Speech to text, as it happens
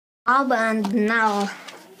Bob and Nell.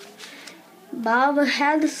 Bob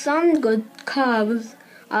had some good cubs.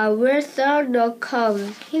 I will sell the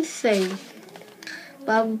cubs, he said.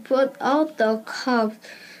 Bob put out the cubs,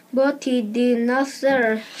 but he did not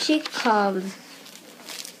sell his cubs.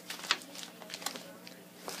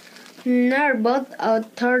 Nell bought a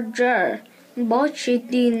third jar, but she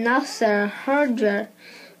did not sell her jar.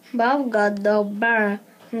 Bob got the bear.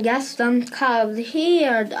 Get some cubs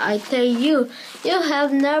here, I tell you. You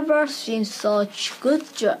have never seen such good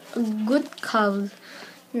cubs.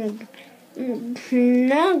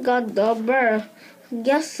 Nell got the bear.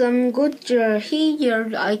 Get some good jar here,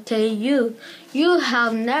 I tell you. You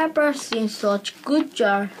have never seen such good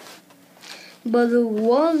jar. But it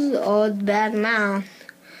was a bad man.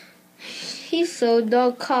 He saw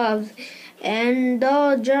the cubs and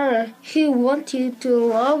the jar. He wanted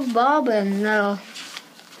to rob Bob and Nell.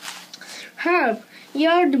 Help!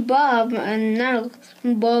 Yelled Bob and Nell,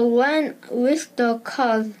 but went with the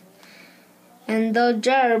cubs and the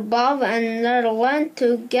jar. Bob and Nell went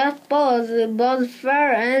to get both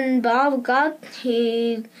fell and Bob got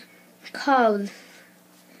his cubs.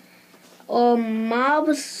 A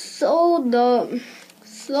mob sold the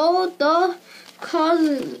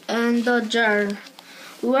cubs and the jar.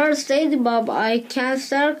 Well, said Bob, I can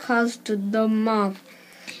sell cubs to the mob.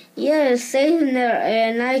 Yes, said Nell,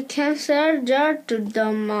 and I can sell jar to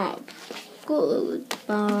the mob.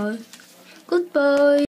 Goodbye. Goodbye.